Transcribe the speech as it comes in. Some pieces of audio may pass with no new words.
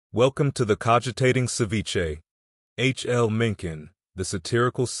Welcome to the Cogitating Ceviche. H. L. Mencken, the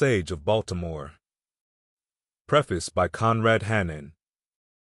Satirical Sage of Baltimore. Preface by Conrad Hannon.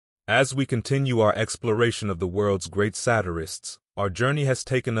 As we continue our exploration of the world's great satirists, our journey has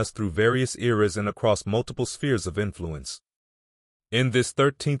taken us through various eras and across multiple spheres of influence. In this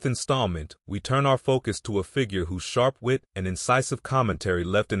 13th installment, we turn our focus to a figure whose sharp wit and incisive commentary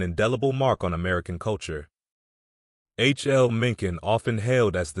left an indelible mark on American culture. H. L. Mencken, often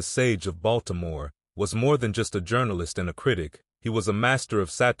hailed as the Sage of Baltimore, was more than just a journalist and a critic. He was a master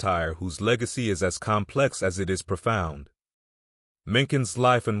of satire whose legacy is as complex as it is profound. Mencken's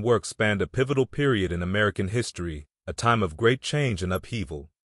life and work spanned a pivotal period in American history, a time of great change and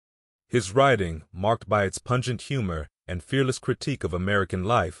upheaval. His writing, marked by its pungent humor and fearless critique of American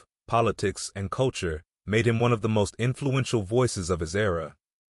life, politics, and culture, made him one of the most influential voices of his era.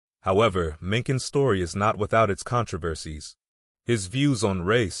 However, Mencken's story is not without its controversies. His views on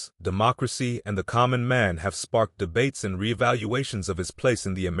race, democracy, and the common man have sparked debates and reevaluations of his place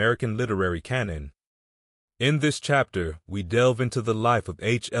in the American literary canon. In this chapter, we delve into the life of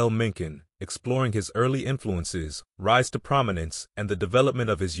H. L. Mencken, exploring his early influences, rise to prominence, and the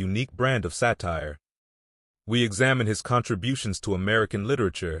development of his unique brand of satire. We examine his contributions to American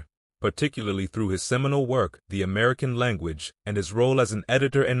literature, particularly through his seminal work, The American Language, and his role as an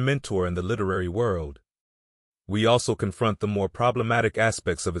editor and mentor in the literary world. We also confront the more problematic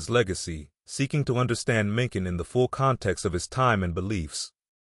aspects of his legacy, seeking to understand Mencken in the full context of his time and beliefs.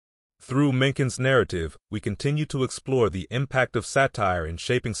 Through Mencken's narrative, we continue to explore the impact of satire in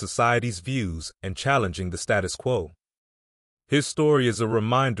shaping society's views and challenging the status quo. His story is a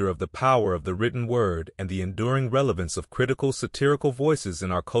reminder of the power of the written word and the enduring relevance of critical satirical voices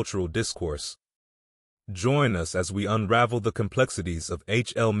in our cultural discourse. Join us as we unravel the complexities of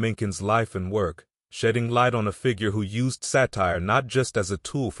H. L. Mencken's life and work, shedding light on a figure who used satire not just as a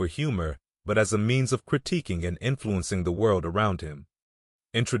tool for humor, but as a means of critiquing and influencing the world around him.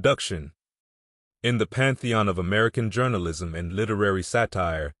 Introduction. In the pantheon of American journalism and literary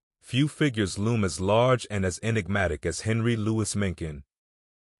satire, few figures loom as large and as enigmatic as Henry Louis Mencken.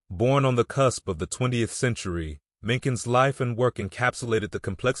 Born on the cusp of the 20th century, Mencken's life and work encapsulated the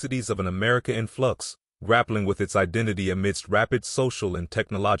complexities of an America in flux, grappling with its identity amidst rapid social and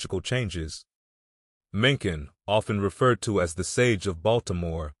technological changes. Mencken, often referred to as the Sage of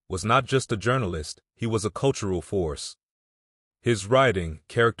Baltimore, was not just a journalist, he was a cultural force. His writing,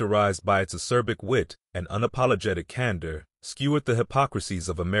 characterized by its acerbic wit and unapologetic candor, skewered the hypocrisies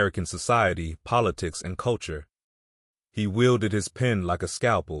of American society, politics, and culture. He wielded his pen like a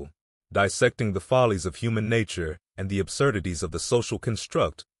scalpel, dissecting the follies of human nature and the absurdities of the social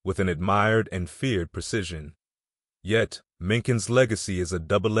construct with an admired and feared precision. Yet, Mencken's legacy is a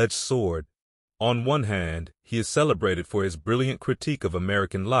double-edged sword. On one hand, he is celebrated for his brilliant critique of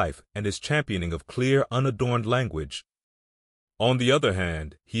American life and his championing of clear, unadorned language. On the other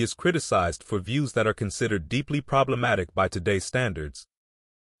hand, he is criticized for views that are considered deeply problematic by today's standards.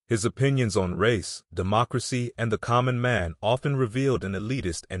 His opinions on race, democracy, and the common man often revealed an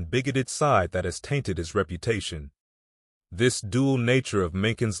elitist and bigoted side that has tainted his reputation. This dual nature of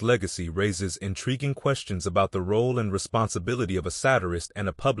Mencken's legacy raises intriguing questions about the role and responsibility of a satirist and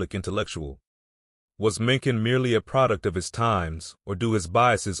a public intellectual. Was Mencken merely a product of his times, or do his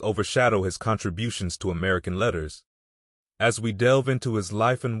biases overshadow his contributions to American letters? As we delve into his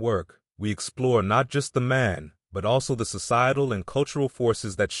life and work, we explore not just the man, but also the societal and cultural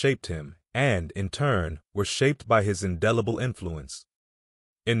forces that shaped him, and, in turn, were shaped by his indelible influence.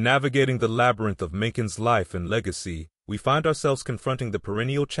 In navigating the labyrinth of Mencken's life and legacy, we find ourselves confronting the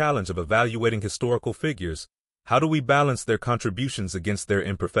perennial challenge of evaluating historical figures. How do we balance their contributions against their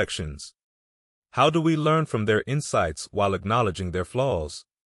imperfections? How do we learn from their insights while acknowledging their flaws?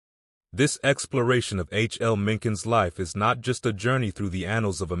 This exploration of H. L. Mencken's life is not just a journey through the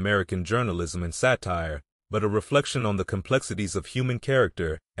annals of American journalism and satire, but a reflection on the complexities of human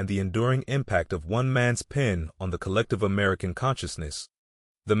character and the enduring impact of one man's pen on the collective American consciousness.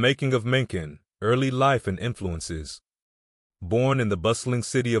 The making of Mencken, early life and influences. Born in the bustling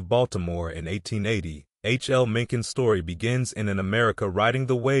city of Baltimore in 1880, H. L. Mencken's story begins in an America riding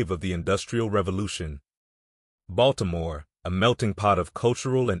the wave of the Industrial Revolution. Baltimore, a melting pot of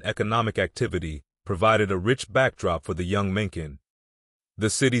cultural and economic activity, provided a rich backdrop for the young Mencken.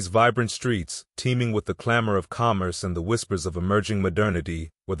 The city's vibrant streets, teeming with the clamor of commerce and the whispers of emerging modernity,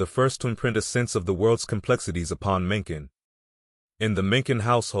 were the first to imprint a sense of the world's complexities upon Mencken. In the Mencken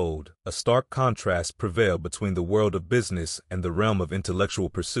household, a stark contrast prevailed between the world of business and the realm of intellectual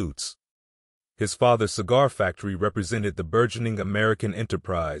pursuits. His father's cigar factory represented the burgeoning American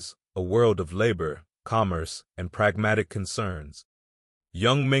enterprise, a world of labor, commerce, and pragmatic concerns.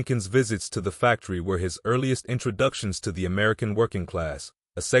 Young Mencken's visits to the factory were his earliest introductions to the American working class,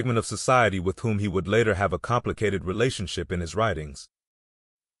 a segment of society with whom he would later have a complicated relationship in his writings.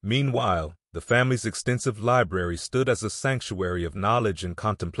 Meanwhile, the family's extensive library stood as a sanctuary of knowledge and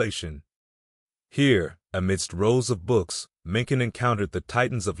contemplation. Here, amidst rows of books, Mencken encountered the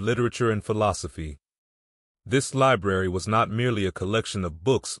titans of literature and philosophy. This library was not merely a collection of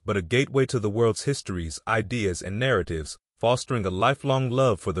books but a gateway to the world's histories, ideas, and narratives, fostering a lifelong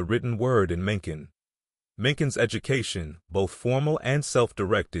love for the written word in Mencken. Mencken's education, both formal and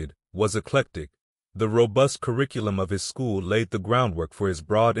self-directed, was eclectic. The robust curriculum of his school laid the groundwork for his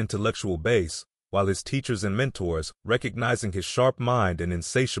broad intellectual base, while his teachers and mentors, recognizing his sharp mind and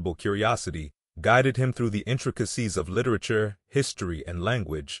insatiable curiosity, guided him through the intricacies of literature, history, and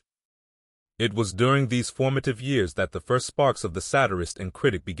language. It was during these formative years that the first sparks of the satirist and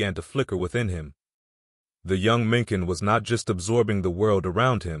critic began to flicker within him. The young Mencken was not just absorbing the world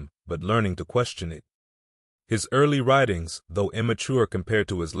around him, but learning to question it. His early writings, though immature compared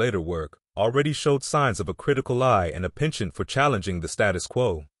to his later work, already showed signs of a critical eye and a penchant for challenging the status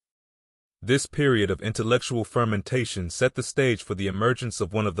quo. This period of intellectual fermentation set the stage for the emergence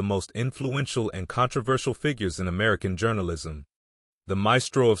of one of the most influential and controversial figures in American journalism, the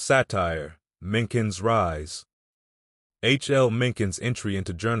maestro of satire, Mencken's rise. H.L. Mencken's entry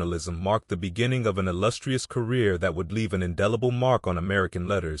into journalism marked the beginning of an illustrious career that would leave an indelible mark on American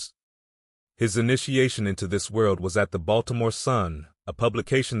letters. His initiation into this world was at the Baltimore Sun, a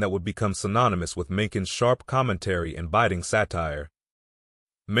publication that would become synonymous with Mencken's sharp commentary and biting satire.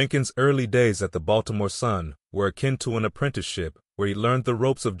 Mencken's early days at the Baltimore Sun were akin to an apprenticeship, where he learned the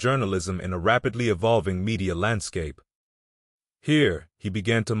ropes of journalism in a rapidly evolving media landscape. Here, he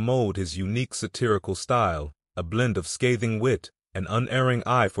began to mold his unique satirical style, a blend of scathing wit, an unerring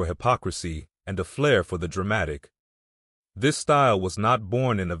eye for hypocrisy, and a flair for the dramatic. This style was not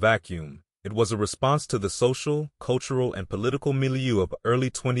born in a vacuum. It was a response to the social, cultural, and political milieu of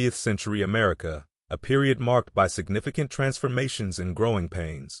early 20th century America, a period marked by significant transformations and growing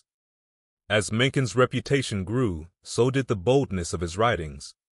pains. As Mencken's reputation grew, so did the boldness of his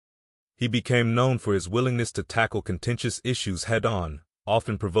writings. He became known for his willingness to tackle contentious issues head-on,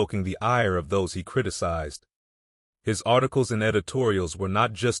 often provoking the ire of those he criticized. His articles and editorials were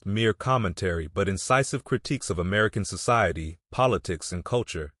not just mere commentary but incisive critiques of American society, politics, and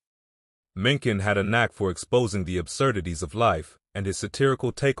culture. Mencken had a knack for exposing the absurdities of life, and his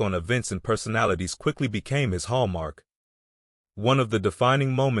satirical take on events and personalities quickly became his hallmark. One of the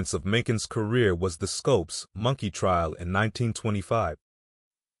defining moments of Mencken's career was the Scopes monkey trial in 1925.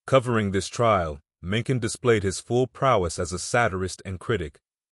 Covering this trial, Mencken displayed his full prowess as a satirist and critic.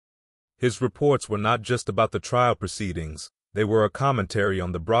 His reports were not just about the trial proceedings, they were a commentary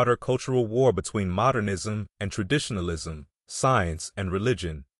on the broader cultural war between modernism and traditionalism, science and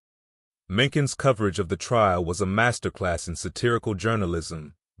religion. Mencken's coverage of the trial was a masterclass in satirical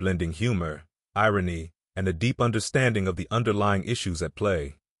journalism, blending humor, irony, and a deep understanding of the underlying issues at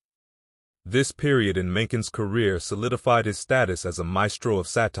play. This period in Mencken's career solidified his status as a maestro of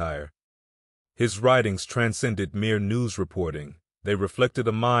satire. His writings transcended mere news reporting. They reflected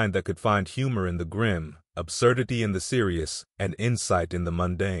a mind that could find humor in the grim, absurdity in the serious, and insight in the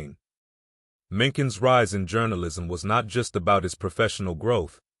mundane. Mencken's rise in journalism was not just about his professional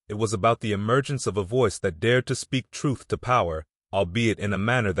growth. It was about the emergence of a voice that dared to speak truth to power, albeit in a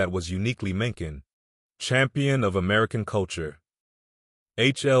manner that was uniquely Mencken. Champion of American culture.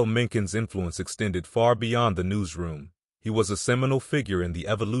 H.L. Mencken's influence extended far beyond the newsroom. He was a seminal figure in the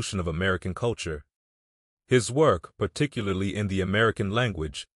evolution of American culture. His work, particularly in the American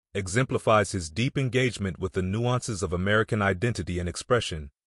language, exemplifies his deep engagement with the nuances of American identity and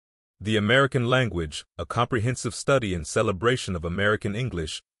expression. The American Language, a comprehensive study and celebration of American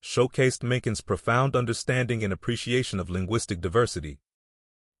English, showcased Mencken's profound understanding and appreciation of linguistic diversity.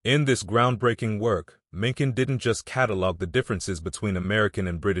 In this groundbreaking work, Mencken didn't just catalog the differences between American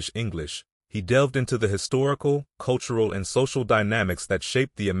and British English, he delved into the historical, cultural, and social dynamics that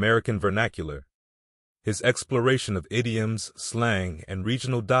shaped the American vernacular. His exploration of idioms, slang, and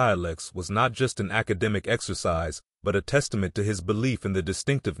regional dialects was not just an academic exercise, but a testament to his belief in the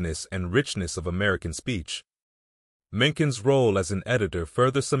distinctiveness and richness of American speech. Mencken's role as an editor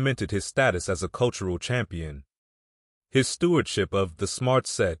further cemented his status as a cultural champion. His stewardship of The Smart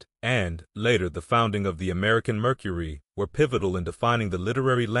Set and, later, the founding of the American Mercury were pivotal in defining the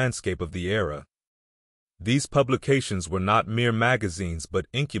literary landscape of the era. These publications were not mere magazines but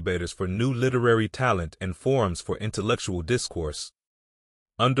incubators for new literary talent and forums for intellectual discourse.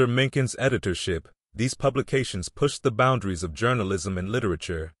 Under Mencken's editorship, these publications pushed the boundaries of journalism and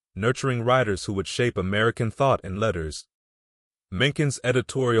literature, nurturing writers who would shape American thought and letters. Mencken's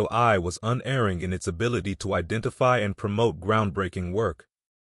editorial eye was unerring in its ability to identify and promote groundbreaking work.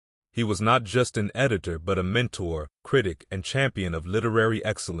 He was not just an editor but a mentor, critic, and champion of literary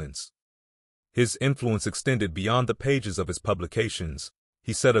excellence. His influence extended beyond the pages of his publications.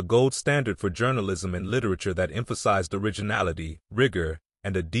 He set a gold standard for journalism and literature that emphasized originality, rigor,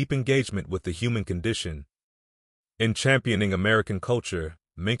 and a deep engagement with the human condition. In championing American culture,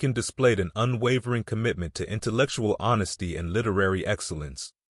 Mencken displayed an unwavering commitment to intellectual honesty and literary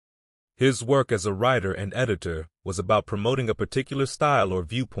excellence. His work as a writer and editor was about promoting a particular style or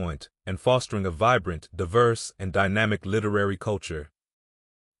viewpoint and fostering a vibrant, diverse, and dynamic literary culture.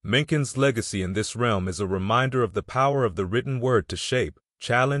 Mencken's legacy in this realm is a reminder of the power of the written word to shape,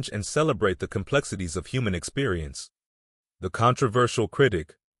 challenge, and celebrate the complexities of human experience. The controversial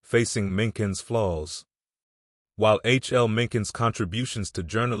critic, facing Mencken's flaws. While H.L. Mencken's contributions to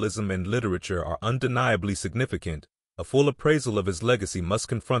journalism and literature are undeniably significant, a full appraisal of his legacy must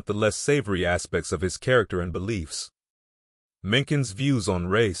confront the less savory aspects of his character and beliefs. Mencken's views on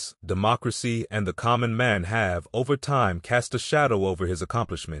race, democracy, and the common man have, over time, cast a shadow over his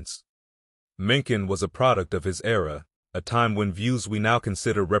accomplishments. Mencken was a product of his era, a time when views we now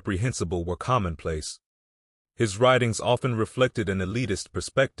consider reprehensible were commonplace. His writings often reflected an elitist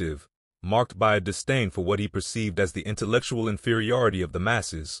perspective, marked by a disdain for what he perceived as the intellectual inferiority of the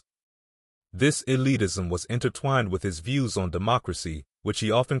masses. This elitism was intertwined with his views on democracy, which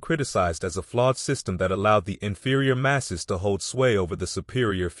he often criticized as a flawed system that allowed the inferior masses to hold sway over the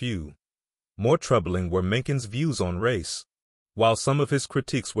superior few. More troubling were Mencken's views on race. While some of his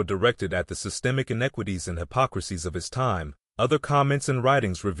critiques were directed at the systemic inequities and hypocrisies of his time, other comments and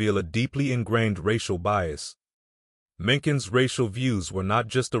writings reveal a deeply ingrained racial bias. Mencken's racial views were not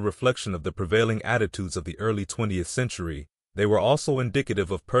just a reflection of the prevailing attitudes of the early 20th century, they were also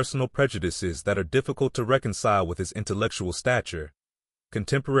indicative of personal prejudices that are difficult to reconcile with his intellectual stature.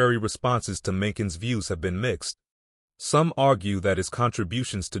 Contemporary responses to Mencken's views have been mixed. Some argue that his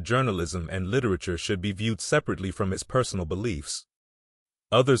contributions to journalism and literature should be viewed separately from his personal beliefs.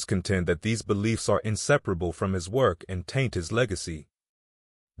 Others contend that these beliefs are inseparable from his work and taint his legacy.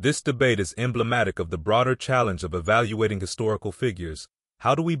 This debate is emblematic of the broader challenge of evaluating historical figures.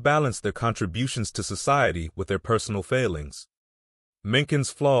 How do we balance their contributions to society with their personal failings? Mencken's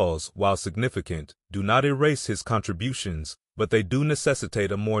flaws, while significant, do not erase his contributions, but they do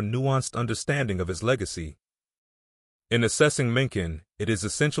necessitate a more nuanced understanding of his legacy. In assessing Mencken, it is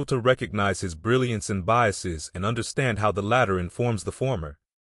essential to recognize his brilliance and biases and understand how the latter informs the former.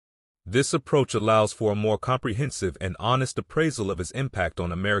 This approach allows for a more comprehensive and honest appraisal of his impact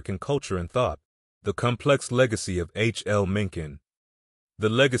on American culture and thought. The complex legacy of H.L. Mencken. The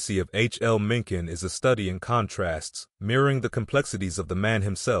legacy of H.L. Mencken is a study in contrasts, mirroring the complexities of the man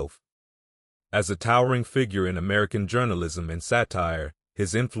himself. As a towering figure in American journalism and satire,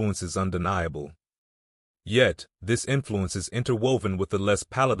 his influence is undeniable. Yet, this influence is interwoven with the less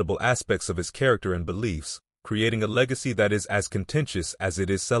palatable aspects of his character and beliefs, creating a legacy that is as contentious as it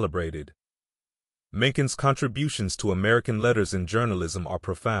is celebrated. Mencken's contributions to American letters and journalism are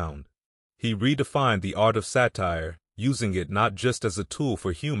profound. He redefined the art of satire, using it not just as a tool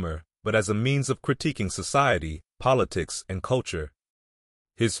for humor, but as a means of critiquing society, politics, and culture.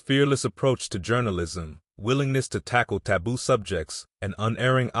 His fearless approach to journalism, willingness to tackle taboo subjects, and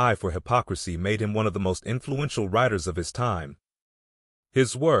unerring eye for hypocrisy made him one of the most influential writers of his time.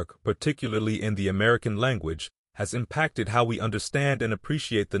 His work, particularly in the American language, has impacted how we understand and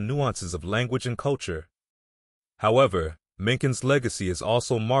appreciate the nuances of language and culture. However, Mencken's legacy is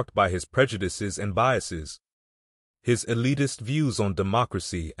also marked by his prejudices and biases. His elitist views on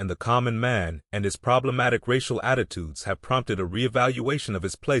democracy and the common man and his problematic racial attitudes have prompted a reevaluation of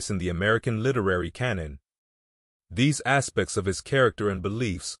his place in the American literary canon. These aspects of his character and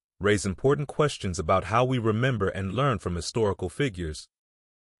beliefs raise important questions about how we remember and learn from historical figures.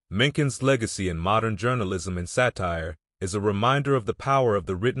 Mencken's legacy in modern journalism and satire is a reminder of the power of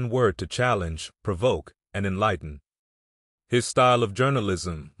the written word to challenge, provoke, and enlighten. His style of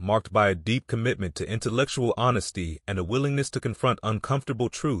journalism, marked by a deep commitment to intellectual honesty and a willingness to confront uncomfortable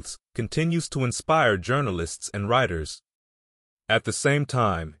truths, continues to inspire journalists and writers. At the same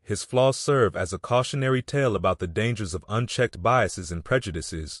time, his flaws serve as a cautionary tale about the dangers of unchecked biases and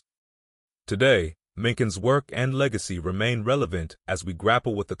prejudices. Today, Mencken's work and legacy remain relevant as we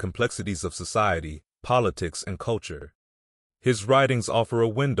grapple with the complexities of society, politics, and culture. His writings offer a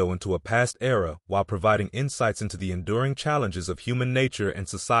window into a past era while providing insights into the enduring challenges of human nature and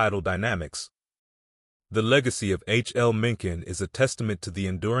societal dynamics. The legacy of H.L. Mencken is a testament to the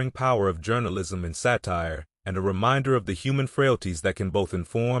enduring power of journalism and satire, and a reminder of the human frailties that can both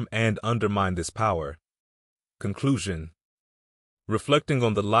inform and undermine this power. Conclusion. Reflecting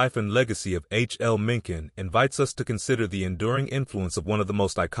on the life and legacy of H.L. Mencken invites us to consider the enduring influence of one of the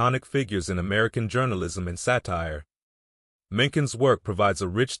most iconic figures in American journalism and satire. Mencken's work provides a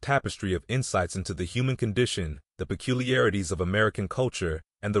rich tapestry of insights into the human condition, the peculiarities of American culture,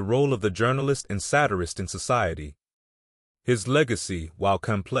 and the role of the journalist and satirist in society. His legacy, while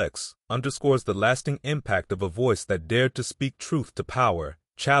complex, underscores the lasting impact of a voice that dared to speak truth to power,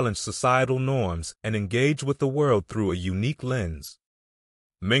 challenge societal norms, and engage with the world through a unique lens.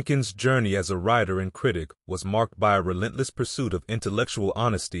 Mencken's journey as a writer and critic was marked by a relentless pursuit of intellectual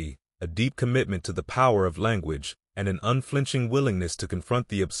honesty, a deep commitment to the power of language, and an unflinching willingness to confront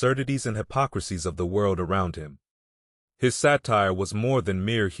the absurdities and hypocrisies of the world around him. His satire was more than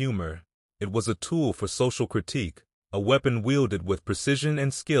mere humor. It was a tool for social critique, a weapon wielded with precision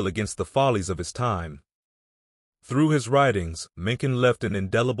and skill against the follies of his time. Through his writings, Mencken left an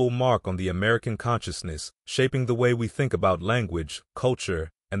indelible mark on the American consciousness, shaping the way we think about language,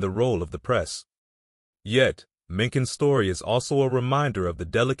 culture, and the role of the press. Yet, Mencken's story is also a reminder of the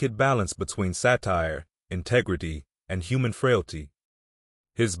delicate balance between satire, integrity, and human frailty.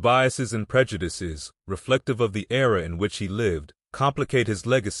 His biases and prejudices, reflective of the era in which he lived, complicate his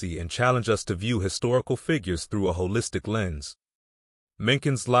legacy and challenge us to view historical figures through a holistic lens.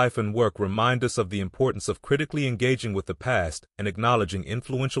 Mencken's life and work remind us of the importance of critically engaging with the past and acknowledging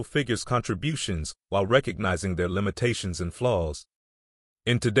influential figures' contributions while recognizing their limitations and flaws.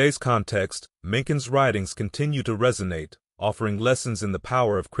 In today's context, Mencken's writings continue to resonate, offering lessons in the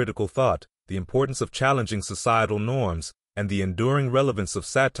power of critical thought, the importance of challenging societal norms, and the enduring relevance of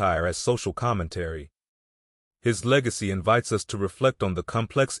satire as social commentary. His legacy invites us to reflect on the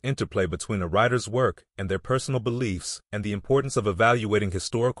complex interplay between a writer's work and their personal beliefs, and the importance of evaluating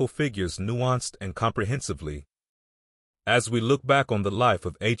historical figures nuanced and comprehensively. As we look back on the life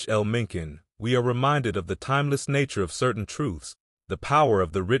of H.L. Mencken, we are reminded of the timeless nature of certain truths, the power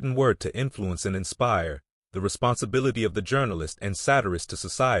of the written word to influence and inspire, the responsibility of the journalist and satirist to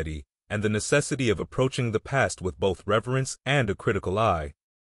society, and the necessity of approaching the past with both reverence and a critical eye.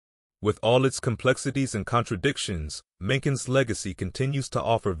 With all its complexities and contradictions, Mencken's legacy continues to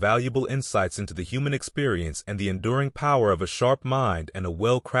offer valuable insights into the human experience and the enduring power of a sharp mind and a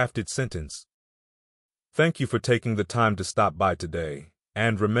well-crafted sentence. Thank you for taking the time to stop by today,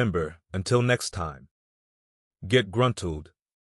 and remember, until next time, get gruntled.